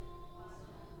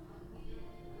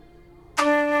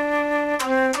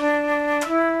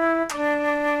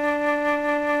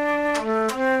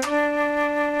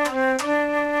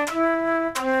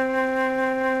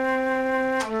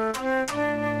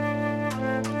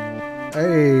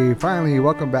Hey, finally,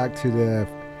 welcome back to the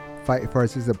Fight for Our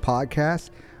Citizen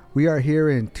podcast. We are here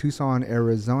in Tucson,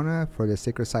 Arizona for the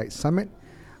Sacred Site Summit.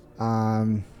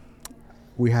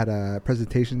 We had a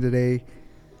presentation today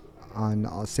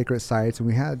on sacred sites,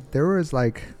 and there was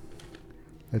like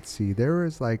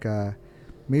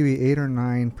maybe 8 or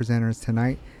 9 presenters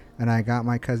tonight, and I got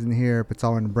my cousin here,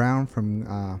 Batsulwin Brown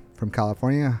from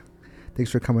California.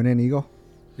 Thanks for coming in, Eagle.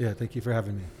 Yeah, thank you for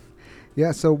having me.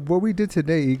 Yeah, so what we did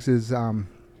today, Eags, is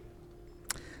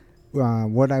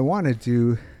what I want to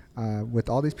do with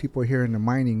all these people here in the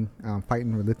mining,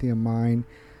 fighting the lithium mine,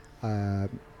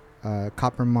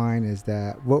 copper mine, is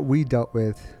that what we dealt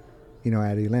with, at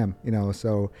Elem,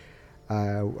 so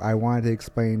I wanted to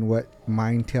explain what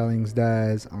mine tailings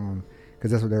does,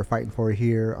 because that's what they're fighting for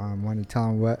here. I wanted to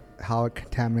tell them how it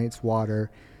contaminates water,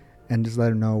 and just let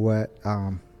them know what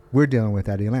we're dealing with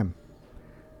at Elem.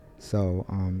 So,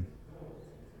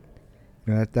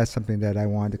 that's something that I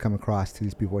wanted to come across to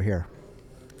these people here.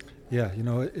 Yeah,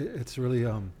 it's really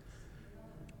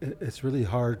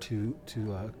hard to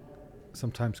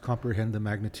sometimes comprehend the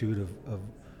magnitude of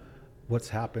what's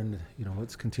happened,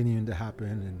 what's continuing to happen,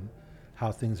 and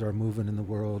how things are moving in the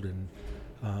world. And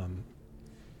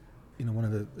one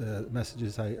of the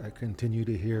messages I continue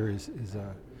to hear is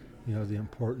the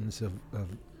importance of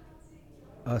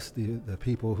us, the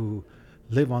people who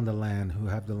live on the land, who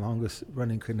have the longest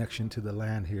running connection to the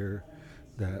land here,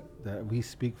 that we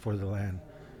speak for the land.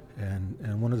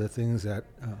 And one of the things that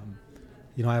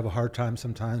I have a hard time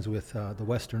sometimes with the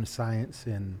Western science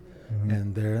and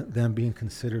them being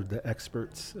considered the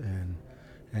experts,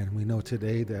 and we know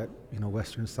today that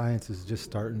Western science is just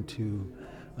starting to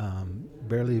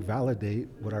barely validate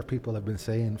what our people have been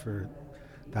saying for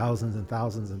thousands and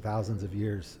thousands and thousands of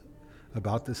years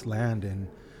about this land.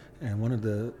 And one of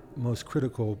the most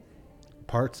critical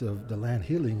parts of the land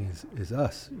healing is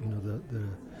us, the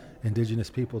indigenous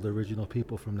people, the original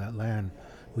people from that land.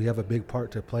 We have a big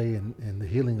part to play in the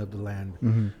healing of the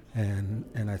land.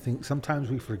 And I think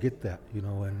sometimes we forget that,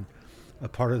 and a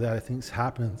part of that I think has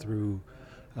happened through,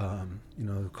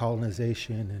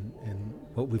 colonization and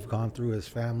what we've gone through as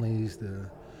families, the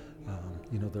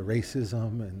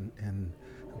racism and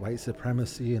white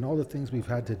supremacy and all the things we've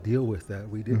had to deal with that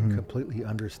we didn't completely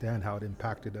understand how it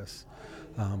impacted us.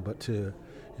 But to,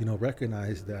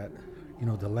 recognize that,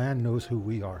 the land knows who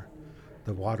we are.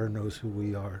 The water knows who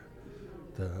we are.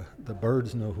 The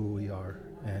birds know who we are.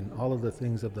 And all of the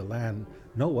things of the land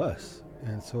know us.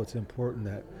 And so it's important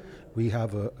that we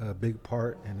have a big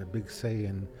part and a big say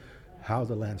in how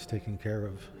the land's taken care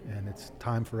of. And it's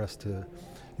time for us to,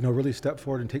 really step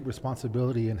forward and take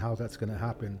responsibility in how that's going to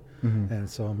happen. And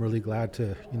so I'm really glad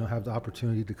to, have the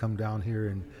opportunity to come down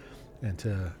here and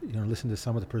to, listen to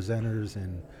some of the presenters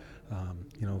and,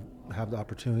 have the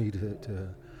opportunity to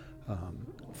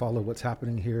follow what's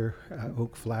happening here at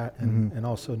Oak Flat, and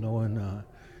also knowing,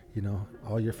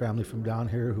 all your family from down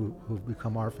here who've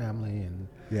become our family,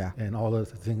 and all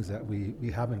of the things that we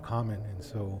have in common. And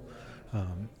so,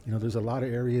 there's a lot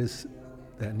of areas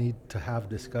that need to have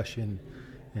discussion.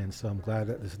 And so I'm glad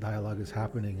that this dialogue is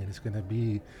happening, and it's going to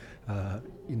be,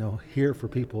 here for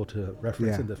people to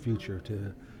reference in the future,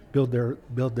 to build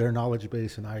their knowledge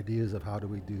base and ideas of how do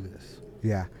we do this.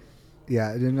 Yeah.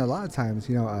 And a lot of times,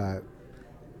 what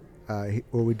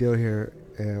we do here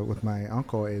with my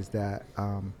uncle is that,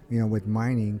 with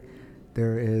mining,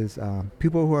 there is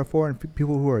people who are for and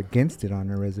people who are against it on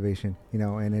the reservation,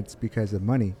 and it's because of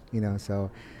money, so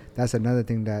that's another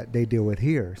thing that they deal with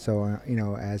here. So,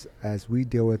 as we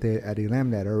deal with it at Elem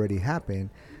that already happened,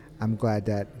 I'm glad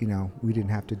that, we didn't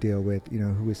have to deal with,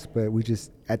 who was split. We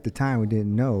just, at the time, we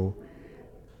didn't know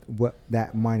what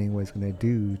that mining was going to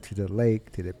do to the lake,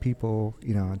 to the people,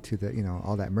 to the,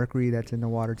 all that mercury that's in the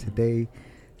water today.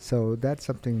 So that's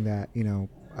something that,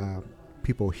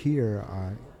 people here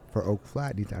for Oak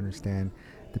Flat need to understand.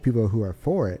 The people who are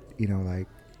for it, like,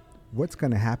 what's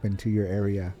going to happen to your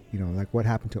area, like what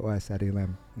happened to us at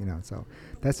Elem, so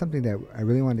that's something that I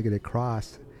really wanted to get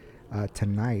across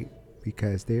tonight,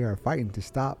 because they are fighting to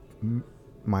stop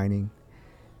mining,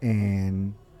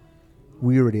 and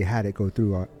we already had it go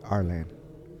through our land.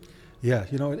 Yeah,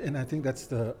 and I think that's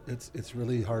it's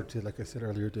really hard to, like I said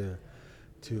earlier,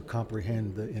 to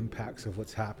comprehend the impacts of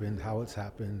what's happened, how it's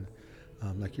happened.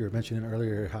 Like you were mentioning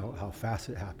earlier, how fast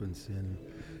it happens,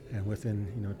 and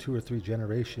within 2 or 3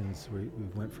 generations, we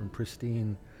went from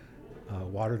pristine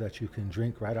water that you can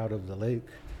drink right out of the lake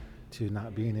to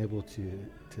not being able to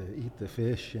eat the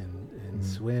fish and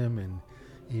swim and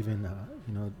even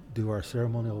do our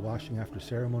ceremonial washing after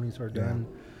ceremonies are done.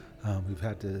 We've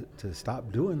had to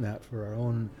stop doing that for our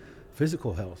own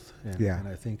physical health, and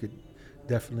I think it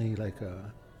definitely like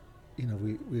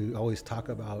we always talk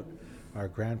about our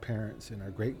grandparents and our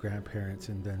great grandparents,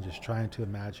 and then just trying to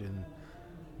imagine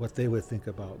what they would think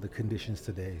about the conditions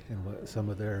today and what some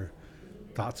of their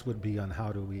thoughts would be on how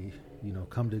do we,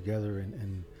 come together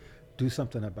and do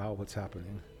something about what's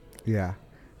happening. Yeah.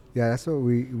 Yeah, that's what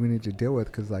we need to deal with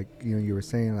because, like, you were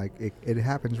saying, like, it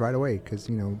happens right away because,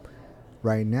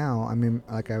 right now, I mean,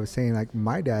 like I was saying, like,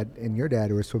 my dad and your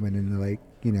dad were swimming in the lake,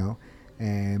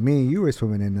 and me and you were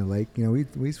swimming in the lake.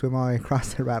 We swim all the way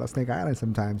across the Rattlesnake Island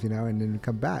sometimes, and then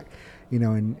come back,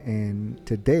 and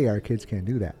today our kids can't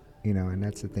do that, and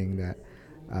that's the thing that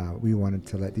we wanted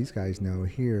to let these guys know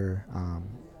here,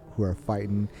 who are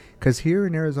fighting, because here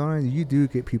in Arizona, you do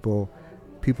get people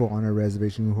on a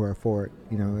reservation who are for it.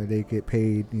 They get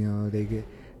paid.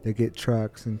 They get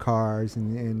trucks and cars,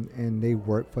 and they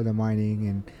work for the mining,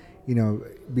 and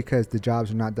because the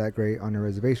jobs are not that great on the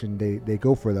reservation, they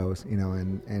go for those.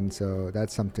 And so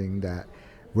that's something that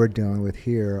we're dealing with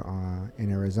here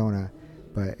in Arizona.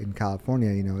 But in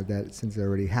California, that since it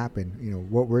already happened,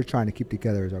 what we're trying to keep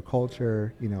together is our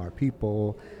culture, our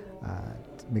people,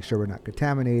 to make sure we're not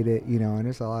contaminated, and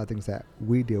there's a lot of things that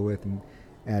we deal with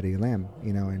at Elem,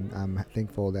 and I'm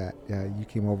thankful that you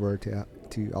came over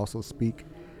to also speak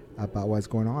about what's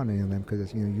going on in Elem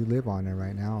because you live on it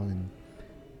right now,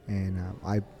 and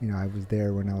I was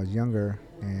there when I was younger,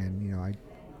 and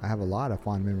I have a lot of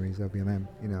fond memories of Elem,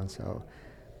 so,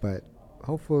 but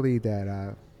hopefully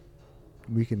that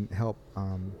we can help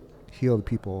heal the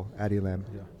people at Elem.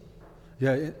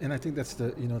 Yeah, and I think that's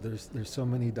there's so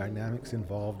many dynamics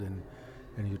involved, and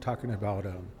you're talking about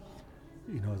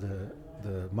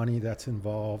the money that's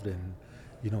involved, and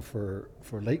for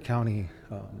Lake County,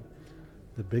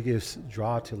 the biggest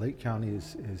draw to Lake County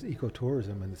is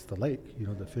ecotourism, and it's the lake,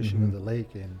 the fishing of the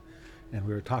lake, and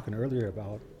we were talking earlier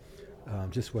about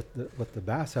just what the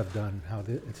bass have done, how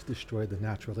it's destroyed the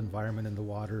natural environment in the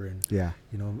water, and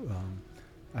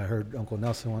I heard Uncle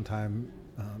Nelson one time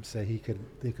say he could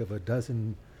think of a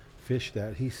dozen fish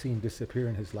that he's seen disappear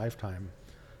in his lifetime,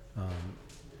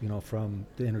 from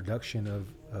the introduction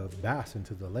of bass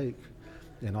into the lake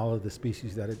and all of the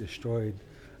species that it destroyed,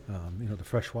 the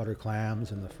freshwater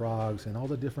clams and the frogs and all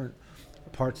the different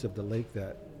parts of the lake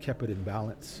that kept it in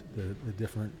balance, the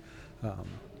different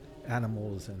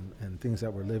animals and things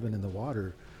that were living in the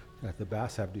water that the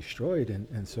bass have destroyed.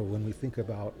 And so when we think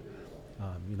about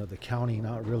the county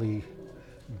not really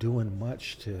doing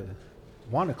much to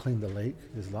want to clean the lake,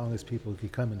 as long as people can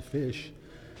come and fish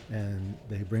and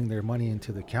they bring their money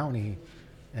into the county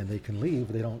and they can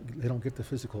leave, they don't get the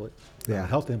physical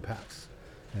health impacts.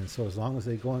 And so as long as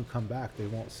they go and come back, they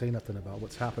won't say nothing about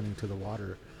what's happening to the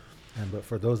water. But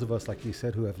for those of us, like you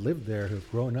said, who have lived there,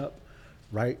 who've grown up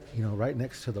right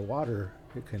next to the water,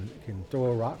 it can throw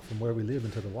a rock from where we live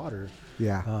into the water.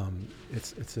 Yeah.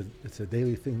 It's a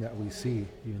daily thing that we see,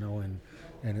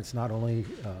 and it's not only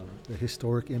the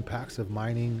historic impacts of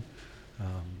mining,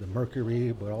 the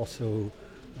mercury, but also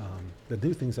the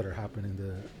new things that are happening.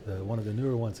 The one of the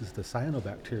newer ones is the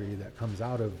cyanobacteria that comes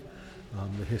out of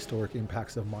the historic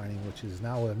impacts of mining, which is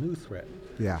now a new threat.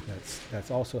 Yeah. That's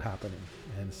also happening,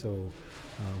 and so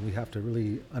we have to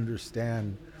really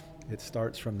understand. It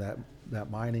starts from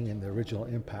that mining and the original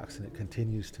impacts, and it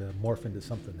continues to morph into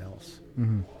something else.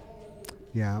 Mm-hmm.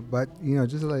 Yeah, but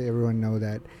just to let everyone know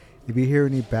that if you hear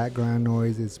any background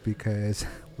noise, it's because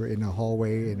we're in a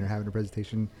hallway and they're having a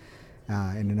presentation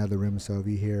in another room. So if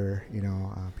you hear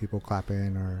people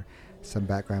clapping or some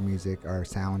background music or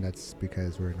sound, that's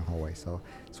because we're in a hallway. So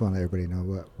just want to let everybody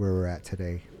know where we're at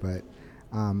today. But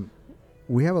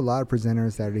we have a lot of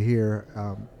presenters that are here.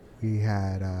 We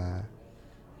had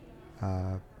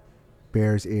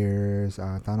Bears Ears,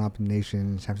 Thonop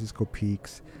Nation, San Francisco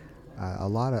Peaks, a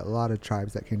lot of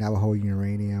tribes that came, Navajo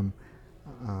Uranium,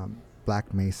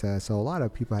 Black Mesa. So a lot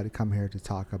of people had to come here to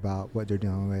talk about what they're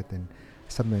dealing with and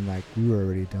something like we were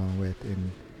already dealing with.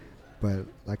 But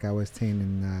like I was saying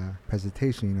in the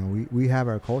presentation, we have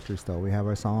our culture still. We have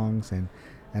our songs, and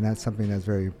that's something that's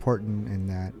very important, in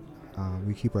that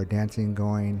we keep our dancing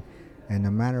going, and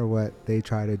no matter what they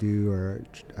try to do or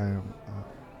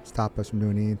stop us from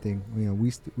doing anything,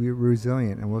 we're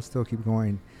resilient, and we'll still keep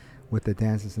going with the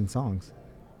dances and songs.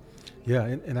 Yeah,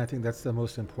 and I think that's the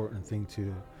most important thing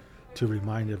to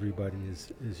remind everybody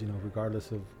is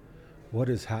regardless of what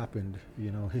has happened,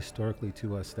 historically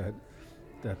to us, that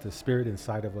the spirit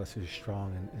inside of us is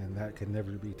strong, and that can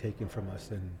never be taken from us,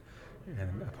 and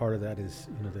a part of that is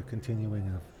the continuing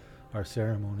of our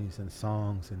ceremonies and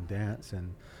songs and dance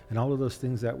and all of those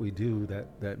things that we do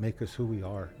that make us who we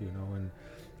are,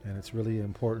 and it's really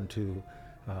important to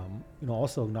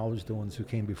also acknowledge the ones who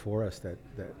came before us that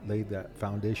laid that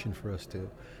foundation for us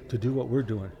to do what we're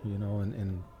doing,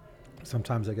 and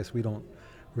sometimes I guess we don't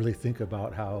really think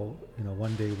about how,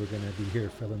 one day we're going to be here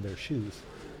filling their shoes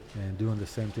and doing the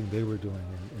same thing they were doing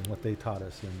and what they taught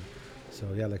us. And so,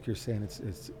 yeah, like you're saying,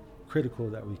 it's critical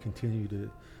that we continue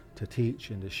to teach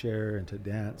and to share and to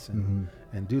dance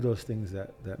and do those things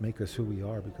that make us who we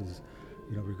are, because,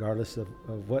 regardless of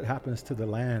what happens to the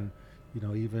land,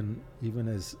 even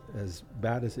as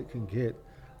bad as it can get,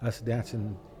 us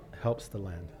dancing helps the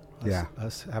land.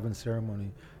 Us having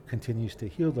ceremony continues to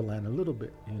heal the land a little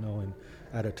bit, and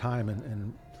at a time,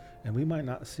 and we might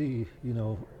not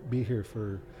be here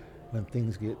for when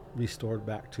things get restored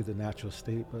back to the natural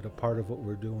state, but a part of what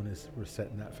we're doing is we're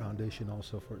setting that foundation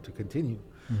also for it to continue.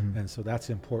 And so that's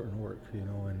important work,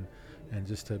 and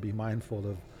just to be mindful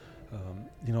of,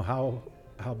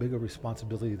 how big a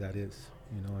responsibility that is,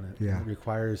 and it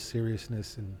requires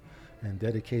seriousness and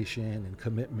dedication and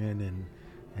commitment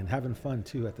and having fun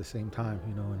too at the same time,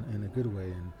 in a good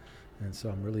way. And so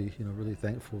I'm really, really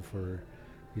thankful for,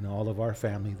 all of our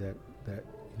family that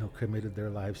committed their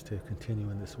lives to continue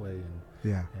in this way.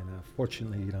 And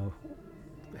fortunately,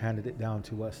 handed it down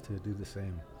to us to do the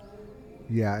same.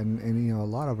 Yeah, and a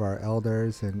lot of our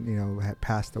elders and had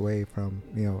passed away from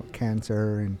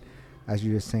cancer, and as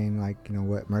you're just saying, like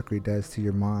what mercury does to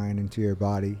your mind and to your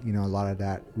body, a lot of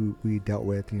that we dealt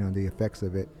with, the effects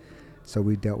of it. So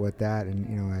we dealt with that,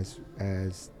 and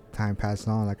as time passed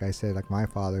on, like I said, like my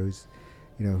father,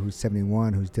 who's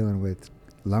 71, who's dealing with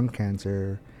lung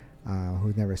cancer,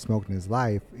 who's never smoked in his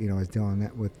life, is dealing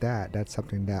with that. That's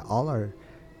something that all our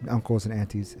uncles and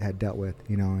aunties had dealt with,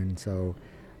 and so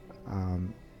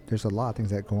there's a lot of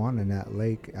things that go on in that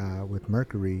lake with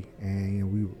mercury,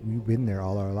 and we've been there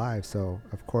all our lives. So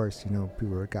of course,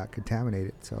 people got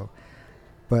contaminated. So,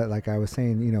 but like I was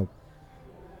saying,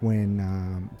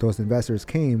 when those investors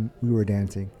came, we were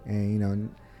dancing,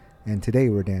 and today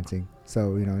we're dancing.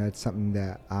 So that's something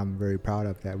that I'm very proud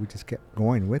of, that we just kept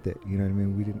going with it. You know what I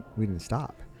mean? We didn't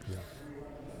stop.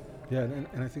 Yeah,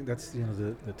 and I think that's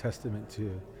the testament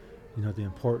to the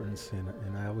importance.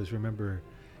 And I always remember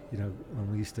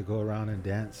when we used to go around and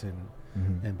dance,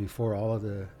 and before all of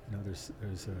the there's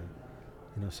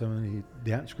so many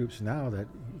dance groups now that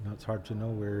it's hard to know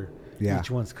where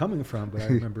each one's coming from. But I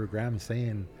remember Graham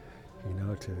saying,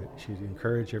 she'd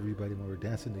encourage everybody when we're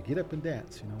dancing to get up and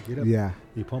dance, get up,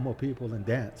 you Pomo people, and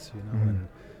dance,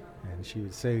 and she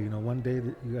would say, one day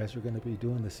that you guys are going to be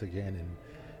doing this again,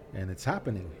 and it's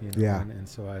happening, and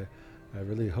so I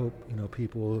really hope,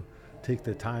 people take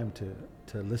the time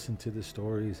to listen to the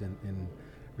stories and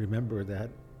remember that,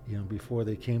 before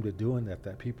they came to doing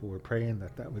that people were praying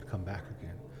that would come back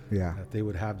again. That they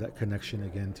would have that connection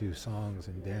again to songs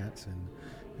and dance, and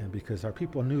because our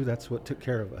people knew that's what took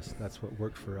care of us, that's what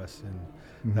worked for us,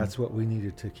 and that's what we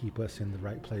needed to keep us in the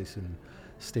right place and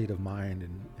state of mind,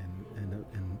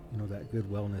 and that good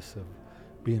wellness of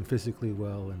being physically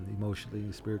well and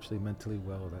emotionally, spiritually, mentally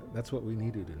well. That's what we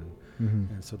needed,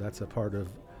 and so that's a part of,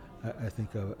 I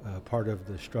think, a part of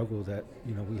the struggle that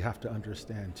we have to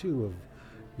understand too, of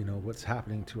what's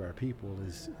happening to our people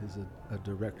is a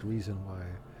direct reason why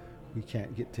we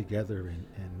can't get together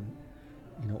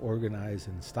and organize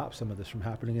and stop some of this from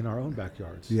happening in our own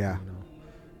backyards. And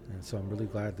so I'm really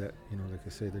glad that like I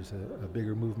say, there's a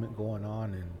bigger movement going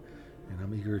on, and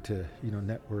I'm eager to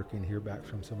network and hear back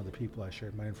from some of the people I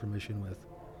shared my information with.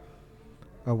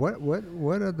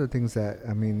 What are the things that,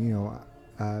 I mean,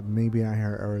 maybe not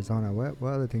here in Arizona, what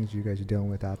other things you guys are dealing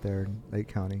with out there in Lake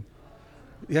County?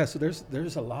 Yeah, so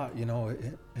there's a lot, and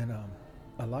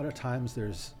a lot of times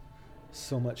there's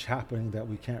so much happening that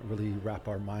we can't really wrap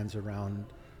our minds around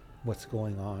what's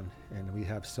going on, and we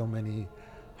have so many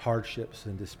hardships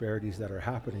and disparities that are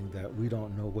happening that we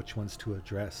don't know which ones to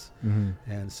address.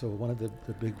 And so one of the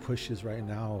big pushes right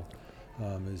now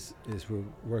is we're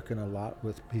working a lot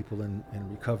with people in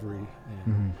recovery,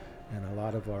 and a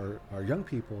lot of our young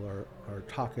people are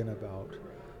talking about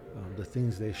the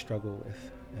things they struggle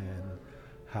with, and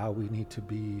how we need to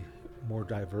be more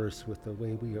diverse with the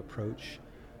way we approach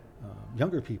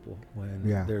younger people when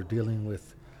they're dealing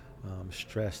with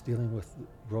stress, dealing with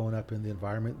growing up in the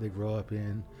environment they grow up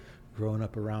in, growing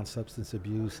up around substance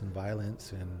abuse and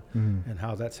violence, and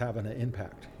how that's having an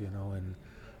impact, and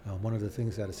one of the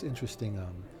things that is interesting,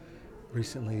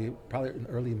 recently, probably in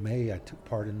early May, I took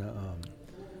part in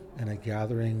a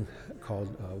gathering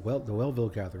called the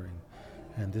Wellville Gathering,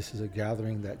 and this is a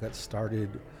gathering that got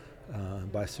started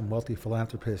by some wealthy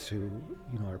philanthropists who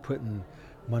are putting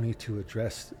money to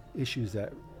address issues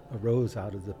that arose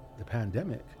out of the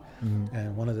pandemic.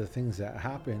 And one of the things that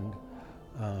happened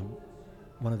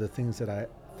one of the things that I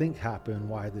think happened,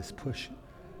 why this push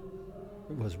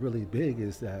was really big,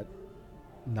 is that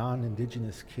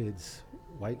non-indigenous kids,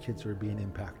 white kids, are being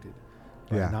impacted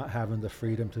by not having the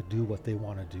freedom to do what they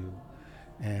want to do.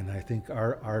 And I think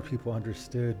our people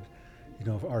understood,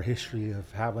 our history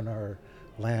of having our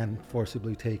land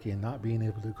forcibly taken, not being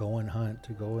able to go and hunt,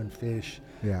 to go and fish,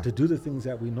 to do the things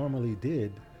that we normally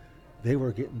did. They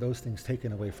were getting those things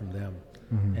taken away from them.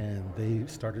 And they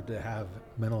started to have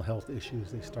mental health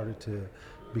issues. They started to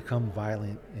become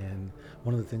violent. And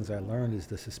one of the things I learned is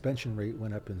the suspension rate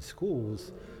went up in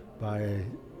schools by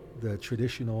the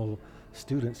traditional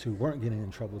students who weren't getting in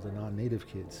trouble, the non-native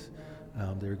kids.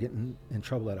 They were getting in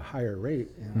trouble at a higher rate.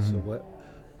 And so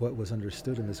what was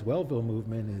understood in this Wellville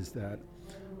movement is that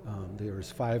there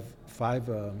was five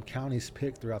counties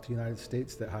picked throughout the United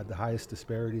States that had the highest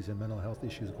disparities in mental health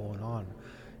issues going on.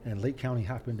 And Lake County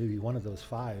happened to be one of those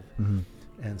 5.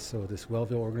 And so this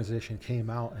Wellville organization came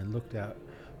out and looked at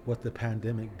what the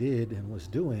pandemic did and was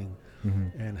doing,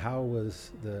 and how was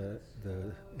the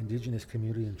indigenous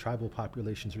community and tribal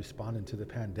populations responding to the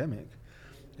pandemic.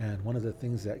 And one of the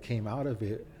things that came out of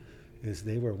it is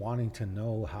they were wanting to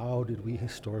know, how did we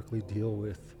historically deal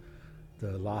with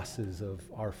the losses of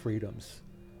our freedoms,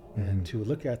 and to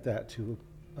look at that, to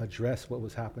address what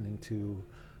was happening to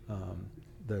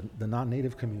the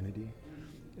non-native community.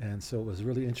 And so it was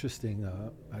really interesting.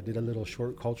 I did a little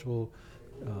short cultural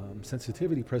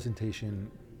sensitivity presentation,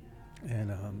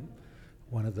 and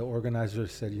one of the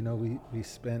organizers said, we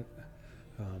spent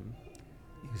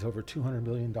over $200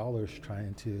 million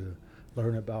trying to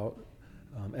learn about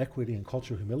equity and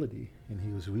cultural humility,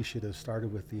 and we should have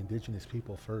started with the indigenous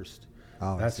people first.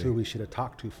 That's who we should have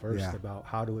talked to first about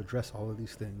how to address all of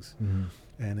these things.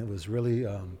 And it was really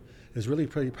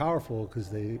pretty powerful, because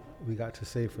we got to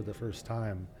say for the first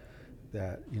time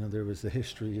that there was the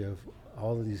history of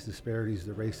all of these disparities,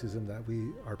 the racism that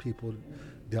our people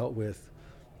dealt with.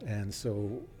 And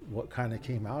so what kind of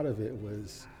came out of it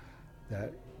was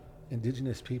that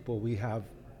indigenous people, we have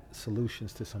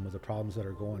solutions to some of the problems that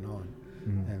are going on.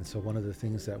 And so one of the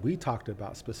things that we talked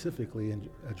about specifically in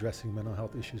addressing mental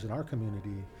health issues in our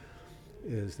community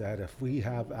is that if we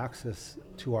have access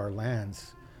to our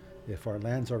lands, if our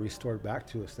lands are restored back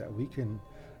to us, that we can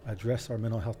address our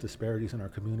mental health disparities in our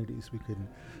communities. We can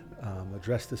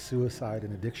address the suicide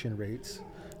and addiction rates.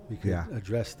 We could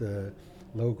address the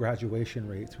low graduation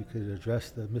rates. We could address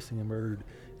the missing and murdered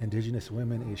indigenous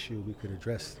women issue. We could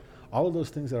address all of those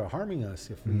things that are harming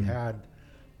us if we had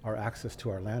our access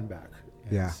to our land back.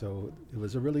 And so it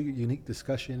was a really unique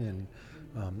discussion,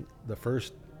 and the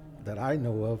first that I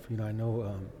know of, I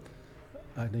know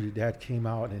your dad came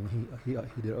out and he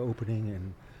did an opening,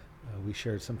 and we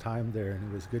shared some time there,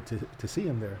 and it was good to see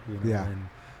him there,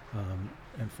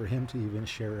 and for him to even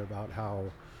share about how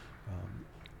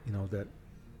that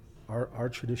our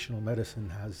traditional medicine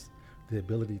has the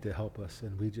ability to help us,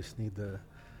 and we just need the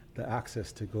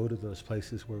access to go to those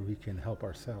places where we can help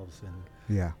ourselves.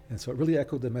 And so it really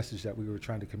echoed the message that we were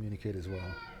trying to communicate as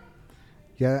well.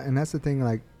 Yeah, and that's the thing,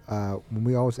 like when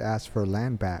we always ask for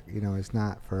land back, it's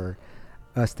not for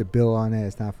us to build on it,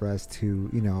 it's not for us to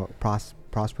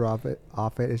prosper off it,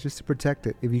 it's just to protect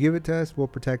it. If you give it to us, we'll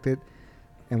protect it,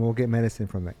 and we'll get medicine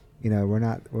from it. We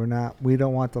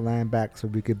don't want the land back so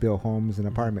we could build homes and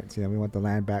apartments. We want the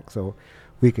land back so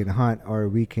we can hunt, or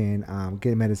we can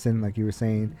get medicine, like you were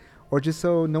saying, or just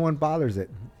so no one bothers it.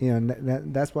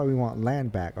 That's why we want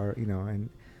land back, or and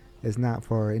it's not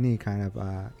for any kind of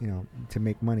to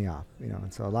make money off.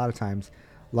 And so a lot of times,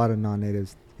 a lot of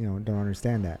non-natives don't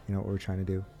understand that what we're trying to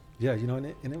do. Yeah,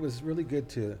 and it was really good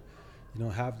to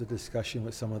have the discussion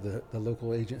with some of the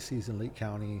local agencies in Lake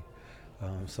County,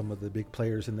 some of the big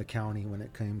players in the county when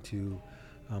it came to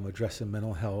addressing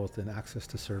mental health and access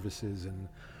to services. And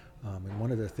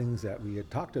one of the things that we had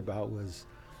talked about was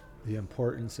the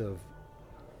importance of,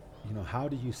 how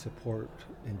do you support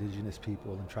indigenous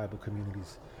people and tribal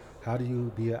communities? How do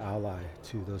you be an ally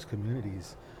to those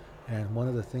communities? And one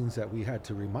of the things that we had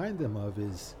to remind them of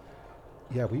is,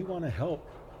 we want to help.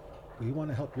 We want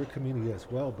to help your community as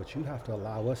well, but you have to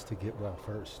allow us to get well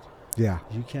first. Yeah.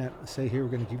 You can't say, here, we're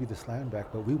going to give you this land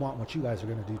back, but we want what you guys are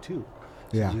going to do too.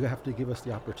 So you have to give us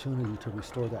the opportunity to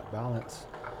restore that balance,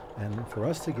 and for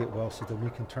us to get well, so that we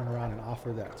can turn around and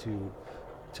offer that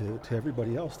to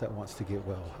everybody else that wants to get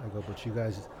well. I go, but you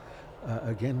guys,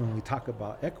 again, when we talk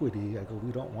about equity, I go,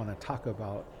 we don't want to talk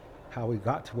about how we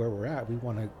got to where we're at. We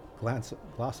want to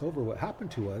gloss over what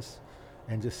happened to us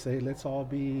and just say, let's all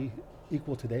be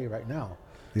equal today, right now.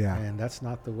 Yeah. And that's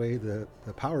not the way the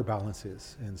power balance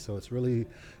is. And so it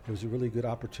was a really good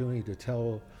opportunity to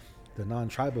tell the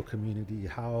non-tribal community,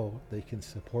 how they can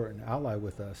support and ally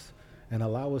with us and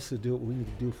allow us to do what we need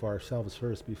to do for ourselves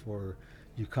first before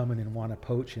you come in and want to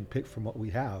poach and pick from what we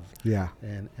have. Yeah.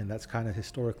 And that's kind of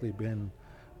historically been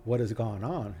what has gone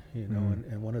on, you know.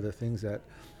 And one of the things that,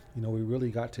 you know, we really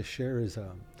got to share is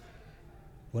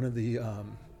one of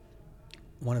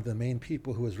the main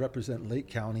people who was representing Lake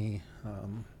County.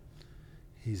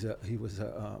 He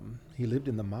lived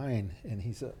in the mine, and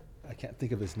I can't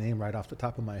think of his name right off the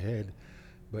top of my head,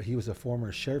 but he was a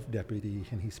former sheriff deputy,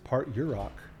 and he's part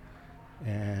Yurok,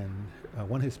 and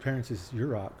one of his parents is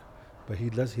Yurok, but he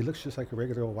looks just like a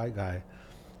regular old white guy,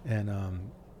 and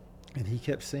he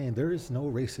kept saying there is no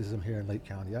racism here in Lake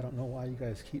County. I don't know why you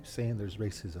guys keep saying there's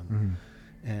racism,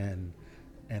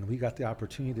 and we got the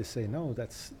opportunity to say no,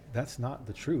 that's not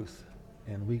the truth,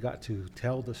 and we got to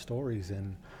tell the stories,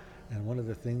 and one of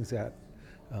the things that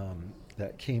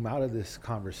came out of this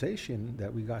conversation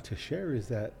that we got to share is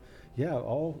that, yeah,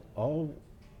 all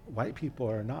white people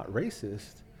are not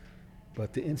racist,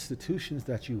 but the institutions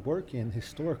that you work in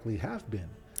historically have been.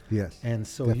 Yes. And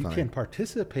so definitely. You can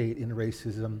participate in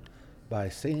racism by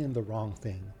saying the wrong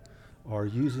thing or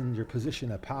using your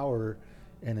position of power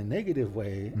in a negative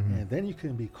way, and then you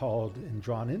can be called and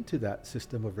drawn into that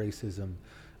system of racism.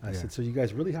 I said, so you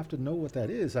guys really have to know what that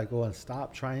is. I go, and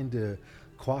stop trying to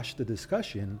quash the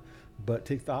discussion, but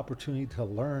take the opportunity to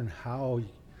learn how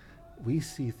we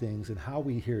see things and how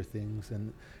we hear things.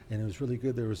 And it was really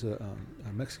good. There was a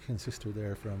Mexican sister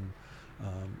there from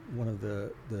one of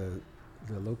the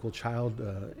local child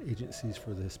agencies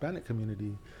for the Hispanic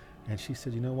community. And she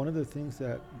said, you know, one of the things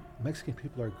that Mexican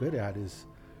people are good at is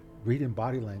reading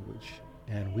body language.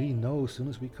 And we know as soon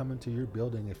as we come into your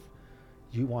building if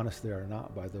you want us there or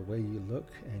not by the way you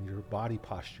look and your body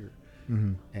posture.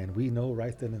 And we know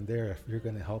right then and there if you're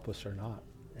going to help us or not.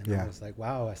 And I was like,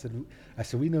 wow. I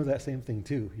said we know that same thing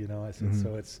too, you know. I said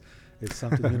so it's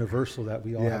something universal that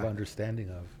we all have understanding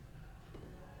of.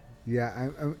 Yeah,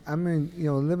 I mean, you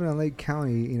know, living in Lake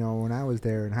County, you know, when I was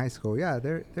there in high school, yeah,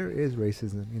 there is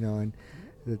racism, you know, and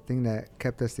the thing that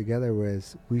kept us together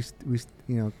was we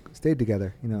you know, stayed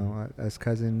together, you know, as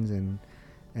cousins, and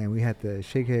we had the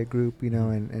Shakehead group, you know,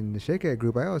 and the Shakehead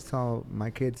group, I always tell my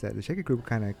kids that the Shakehead group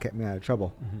kind of kept me out of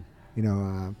trouble. You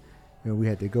know, we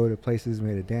had to go to places, we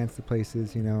had to dance to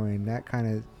places, you know, and that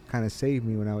kind of saved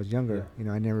me when I was younger. You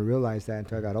know, I never realized that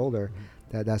until I got older,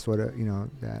 that's what, you know,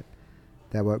 that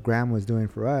what Graham was doing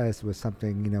for us was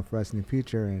something, you know, for us in the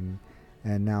future,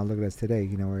 and now look at us today,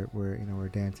 you know, we're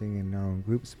dancing in our own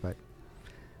groups, but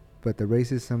the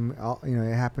racism, you know,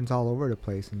 it happens all over the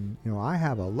place, and you know, I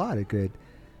have a lot of good,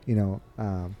 you know,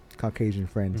 Caucasian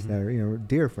friends that are, you know,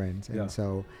 dear friends, and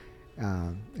so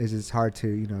it's just hard to,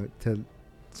 you know, to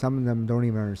some of them don't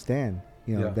even understand,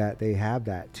 you know, that they have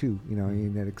that too, you know,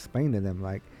 and then explain to them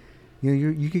like, you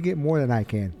know, you can get more than I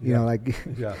can, you know, like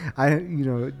I, you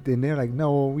know, then they're like,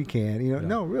 no, we can't, you know,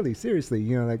 no, really, seriously,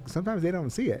 you know, like sometimes they don't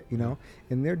see it, you know,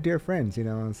 and they're dear friends, you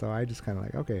know, and so I just kind of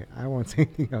like, okay, I won't say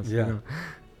anything else, you know.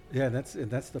 Yeah, that's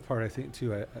the part I think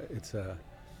too.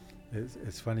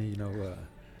 It's funny, you know.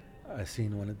 I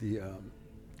seen one of the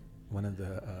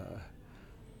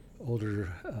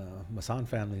older Masan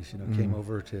families, you know, came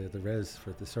over to the res for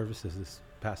the services this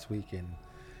past week, and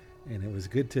it was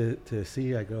good to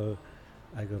see. I go,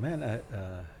 man,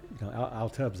 you know, Al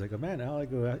Tubbs. I go, man, Al. I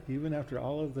go, even after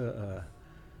all of the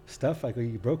stuff, I go,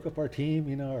 you broke up our team,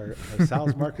 you know, our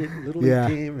Sal's Market Little League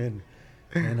team,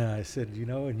 and I said, you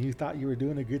know, and you thought you were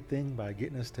doing a good thing by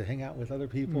getting us to hang out with other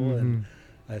people, and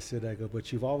I said,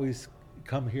 but you've always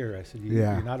come here. I said,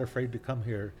 you're not afraid to come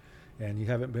here, and you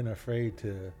haven't been afraid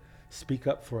to speak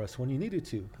up for us when you needed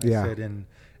to. I said, and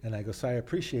I go, so I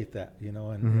appreciate that, you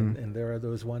know, and there are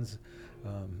those ones,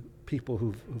 people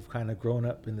who've kind of grown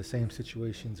up in the same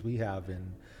situations we have,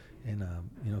 and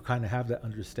you know, kind of have that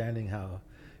understanding how,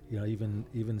 you know,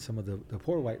 even some of the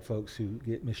poor white folks who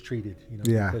get mistreated, you know,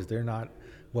 because they're not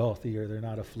wealthy or they're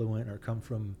not affluent or come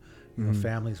from, you know,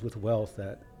 families with wealth,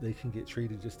 that they can get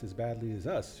treated just as badly as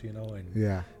us, you know,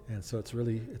 and so it's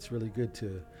really good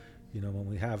to, you know, when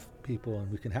we have people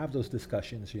and we can have those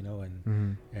discussions, you know,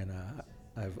 and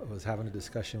I was having a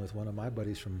discussion with one of my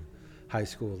buddies from high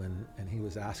school, and he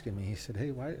was asking me, he said,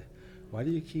 hey, why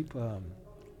do you keep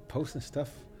posting stuff,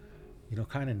 you know,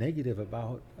 kind of negative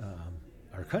about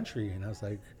our country? And I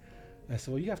said,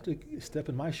 well, you have to step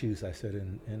in my shoes. I said,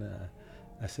 and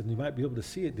I said, you might be able to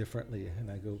see it differently.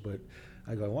 And I go,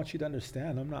 I want you to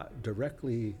understand, I'm not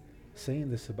directly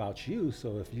saying this about you.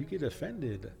 So if you get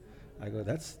offended, I go,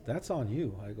 that's on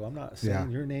you. I go, I'm not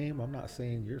saying your name. I'm not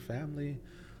saying your family.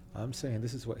 I'm saying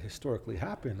this is what historically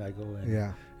happened. I go,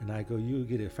 and I go, you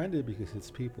get offended because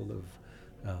it's people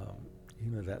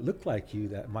that looked like you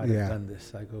that might have done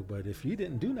this. I go, but if you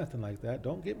didn't do nothing like that,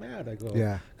 don't get mad. I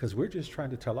go, because we're just trying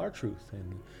to tell our truth.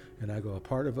 And I go, a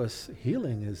part of us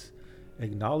healing is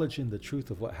acknowledging the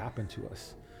truth of what happened to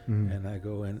us. And I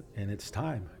go, and it's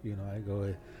time. I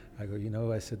go,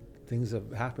 I said, things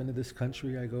have happened to this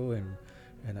country. I go,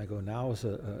 and I go, now is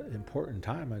a important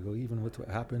time. I go, even with what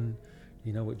happened,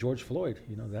 with George Floyd,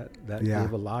 that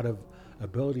gave a lot of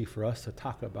ability for us to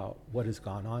talk about what has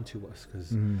gone on to us,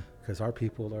 because our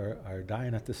people are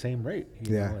dying at the same rate,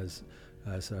 as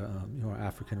our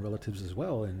African relatives as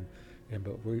well,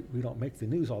 but we don't make the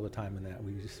news all the time in that.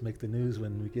 We just make the news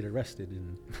when we get arrested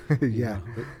and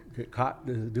get caught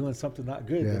doing something not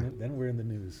good. Then we're in the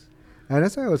news. And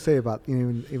that's what I would say about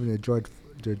even the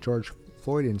George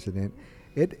Floyd incident.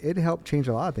 It helped change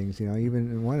a lot of things.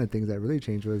 Even one of the things that really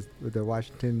changed was with the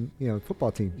Washington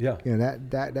football team.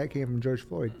 That came from George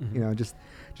Floyd. Just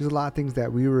a lot of things that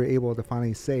we were able to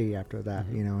finally say after that.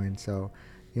 And so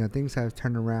things have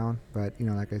turned around. But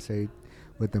like I say,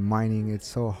 with the mining, it's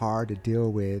so hard to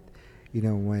deal with.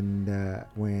 When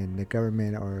the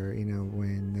government or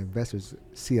when the investors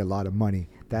see a lot of money,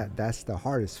 that's the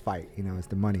hardest fight. Is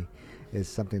the money. Is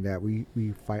something that we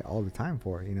fight all the time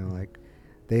for. Like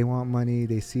they want money,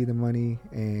 they see the money,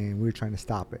 and we're trying to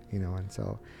stop it. And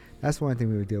so that's one thing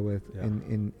we would deal with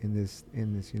in this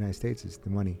United States is the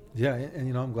money. Yeah,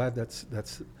 and I'm glad that's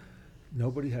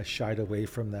nobody has shied away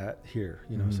from that here.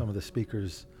 Some of the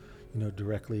speakers,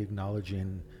 directly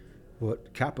acknowledging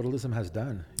what capitalism has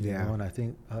done. And I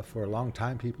think for a long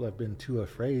time people have been too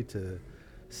afraid to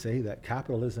say that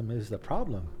capitalism is the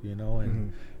problem.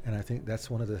 And I think that's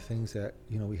one of the things that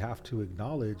we have to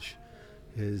acknowledge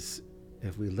is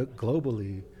if we look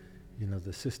globally,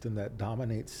 the system that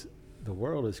dominates the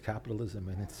world is capitalism,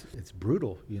 and it's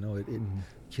brutal. It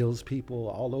kills people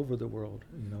all over the world.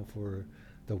 For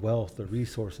the wealth, the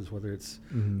resources, whether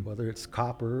it's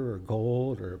copper or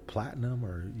gold or platinum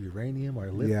or uranium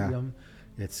or lithium,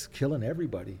 it's killing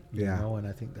everybody. And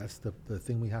I think that's the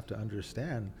thing we have to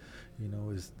understand.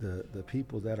 Is the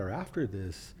people that are after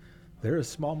this. They're a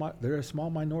small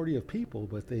minority of people,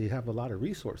 but they have a lot of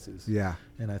resources.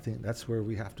 And I think that's where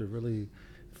we have to really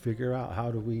figure out how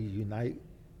do we unite,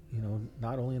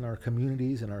 not only in our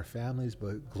communities and our families,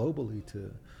 but globally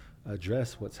to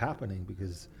address what's happening,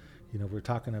 because we're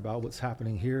talking about what's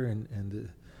happening here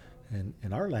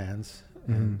in our lands,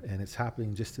 and it's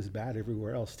happening just as bad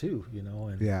everywhere else too.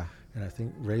 And I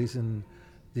think raising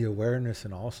the awareness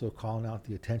and also calling out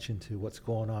the attention to what's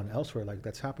going on elsewhere, like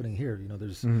that's happening here.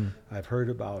 There's I've heard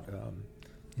about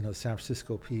San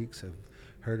Francisco Peaks, I've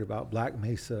heard about Black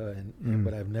Mesa,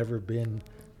 but I've never been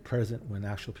present when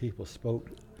actual people spoke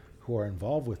who are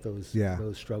involved with those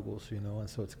struggles. And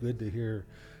so it's good to hear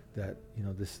that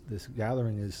this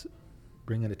gathering is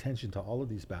bringing attention to all of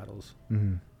these battles.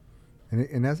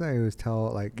 And as I always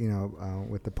tell,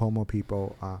 with the Pomo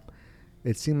people,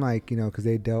 it seemed like because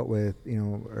they dealt with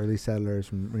early settlers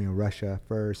from Russia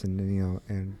first, and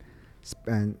then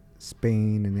and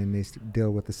Spain, and then they deal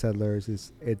with the settlers.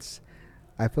 It's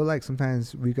I feel like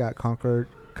sometimes we got conquered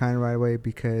kind of right away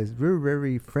because we're a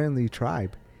very friendly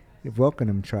tribe,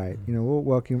 welcome tribe. We'll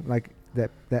welcome like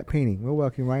that painting. We'll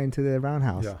welcome right into the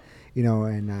roundhouse.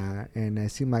 And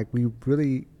it seemed like we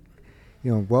really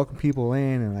welcome people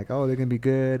in and like, oh, they're gonna be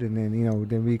good, and then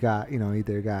then we got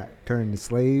either got turned into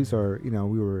slaves or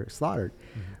we were slaughtered.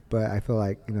 But I feel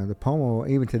like the Pomo,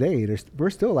 even today, we're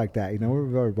still like that. We're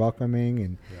very welcoming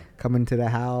and coming to the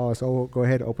house. Oh, go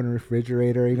ahead, open a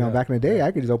refrigerator. Back in the day,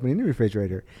 I could just open any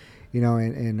refrigerator.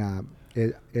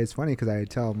 It's funny because I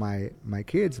tell my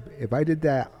kids, if I did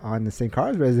that on the St.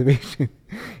 Carlos reservation,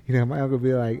 my uncle would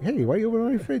be like, "Hey, why are you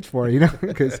opening my fridge for?"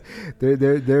 Because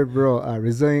they're real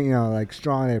resilient, like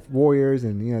strong, they're warriors,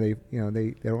 and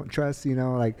they don't trust,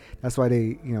 like that's why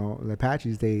they, the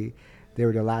Apaches, they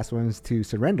were the last ones to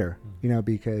surrender,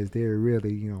 because they're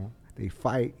really, they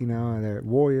fight, and they're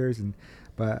warriors,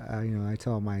 but I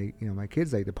tell my my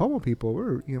kids, like the Pomo people,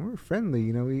 we're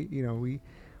friendly,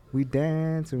 we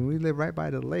dance and we live right by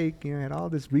the lake, had all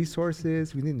these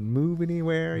resources. We didn't move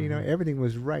anywhere, everything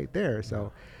was right there.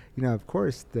 So, of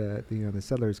course the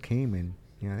settlers came and,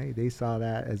 they saw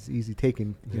that as easy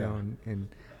taken, and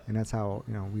that's how,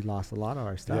 we lost a lot of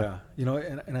our stuff.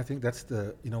 And I think that's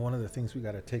the, one of the things we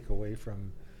got to take away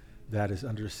from that is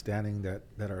understanding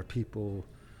that our people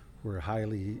were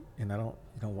highly, and I don't,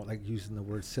 like using the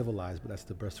word civilized, but that's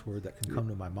the best word that can come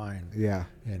to my mind.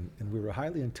 And we were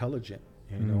highly intelligent.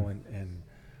 And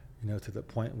to the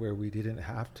point where we didn't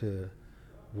have to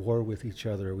war with each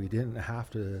other. We didn't have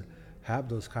to have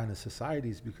those kind of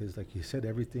societies because, like you said,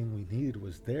 everything we needed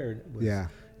was there.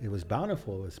 it was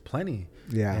bountiful. It was plenty.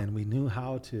 Yeah. And we knew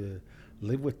how to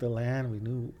live with the land. We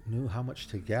knew how much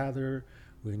to gather.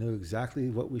 We knew exactly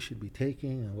what we should be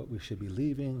taking and what we should be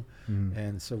leaving.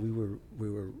 And so we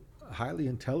were highly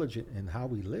intelligent in how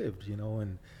we lived, you know,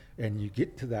 and you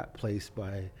get to that place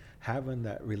by having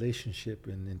that relationship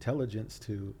and intelligence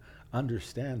to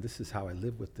understand this is how I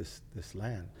live with this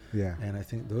land. Yeah. And I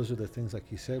think those are the things,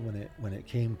 like you said, when it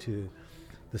came to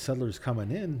the settlers coming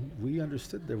in, we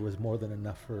understood there was more than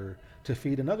enough to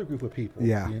feed another group of people.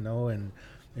 Yeah. You know, and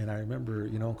I remember,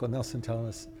 you know, Uncle Nelson telling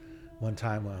us one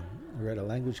time we were at a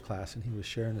language class, and he was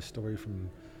sharing a story from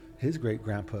his great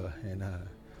grandpa,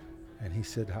 and he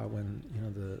said how when, you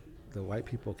know, the white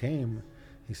people came,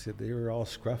 he said they were all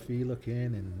scruffy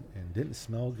looking and didn't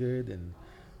smell good, and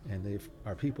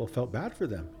our people felt bad for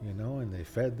them, you know, and they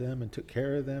fed them and took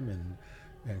care of them,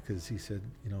 and because he said,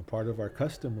 you know, part of our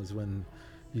custom was when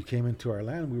you came into our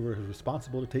land, we were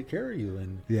responsible to take care of you.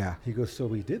 And he goes, so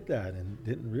we did that and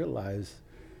didn't realize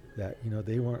that, you know,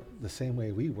 they weren't the same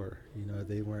way we were. You know,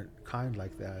 they weren't kind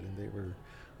like that, and they were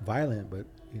violent, but,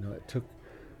 you know,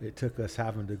 it took us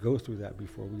having to go through that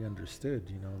before we understood,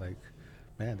 you know, like,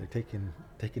 man, they're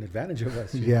taking advantage of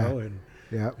us, you know, and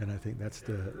I think that's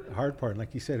the hard part. And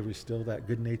like you said, we're still that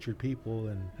good-natured people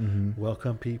and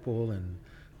welcome people, and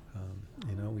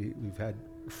you know, we've had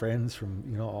friends from,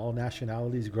 you know, all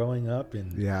nationalities growing up,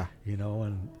 and you know,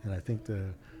 and I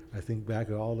think back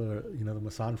at all the, you know, the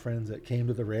Masan friends that came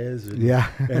to the res,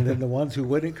 and then the ones who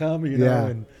wouldn't come, you know,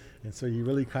 and so you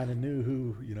really kind of knew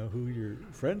who your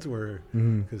friends were,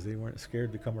 because they weren't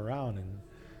scared to come around,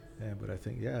 but I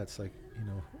think it's like, you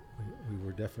know, we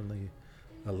were definitely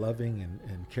a loving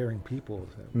and caring people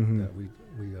that we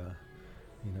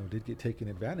you know, did get taken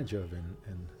advantage of,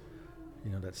 and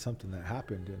you know, that's something that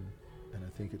happened, and I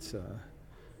think it's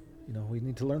you know, we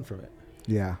need to learn from it.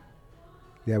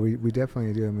 We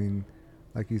definitely do. I mean,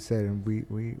 like you said, and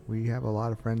we have a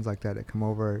lot of friends like that come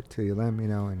over to Elem, you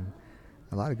know, and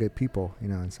a lot of good people, you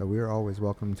know, and so we were always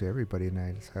welcome to everybody, and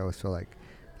I always feel like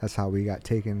that's how we got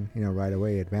taken, you know, right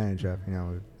away advantage of, you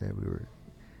know, that we were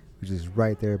just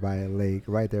right there by a lake,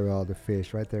 right there with all the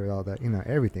fish, right there with all that, you know,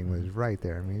 everything was right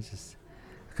there. I mean, it's just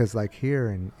because like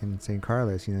here in St.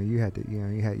 Carlos, you know, you had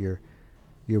your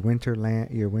winter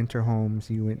land, your winter homes.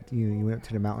 You went up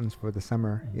to the mountains for the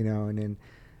summer, you know, and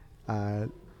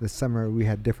then the summer we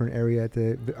had different area at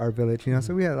our village, you know,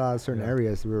 so we had a lot of certain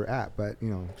areas we were at, but, you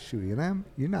know, shoot, you know,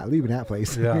 you're not leaving that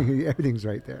place. Everything's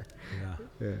right there.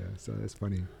 So that's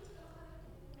funny.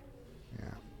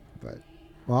 But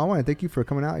well, I want to thank you for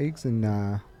coming out, Eeks, and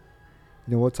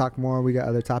you know, we'll talk more. We got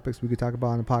other topics we could talk about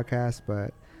on the podcast,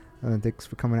 but thanks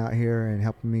for coming out here and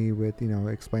helping me with, you know,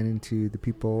 explaining to the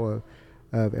people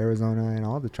of Arizona and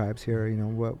all the tribes here, you know,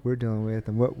 what we're dealing with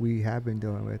and what we have been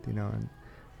dealing with, you know.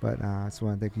 But I just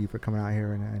want to thank you for coming out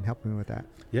here and helping me with that.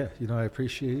 Yeah, you know, I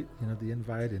appreciate, you know, the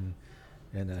invite, and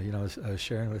you know, I was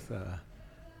sharing with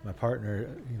my partner,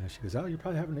 you know, she goes, "Oh, you're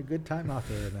probably having a good time out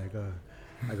there," and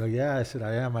I go, "Yeah," I said,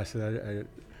 "I am." I said,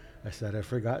 I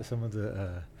forgot some of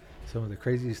the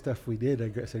crazy stuff we did.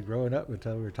 I said growing up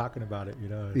until we were talking about it, you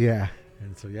know. Yeah.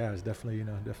 And so it was definitely, you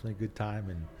know, definitely a good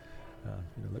time, and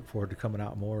you know, look forward to coming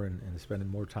out more and spending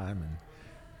more time, and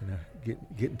you know,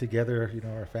 getting together, you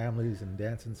know, our families, and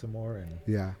dancing some more, and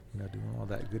you know, doing all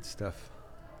that good stuff.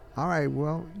 All right.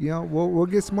 Well, you know, we'll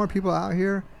get some more people out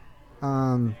here.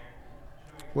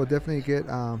 We'll definitely get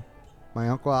my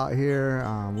uncle out here.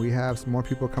 We have some more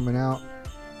people coming out.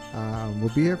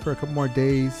 We'll be here for a couple more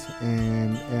days,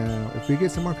 and if we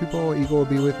get some more people, Eagle will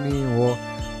be with me, and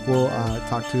we'll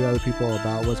talk to other people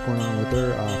about what's going on with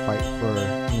their fight for,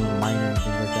 you know, mining and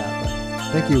things like that.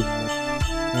 But thank you,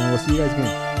 and we'll see you guys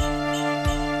again.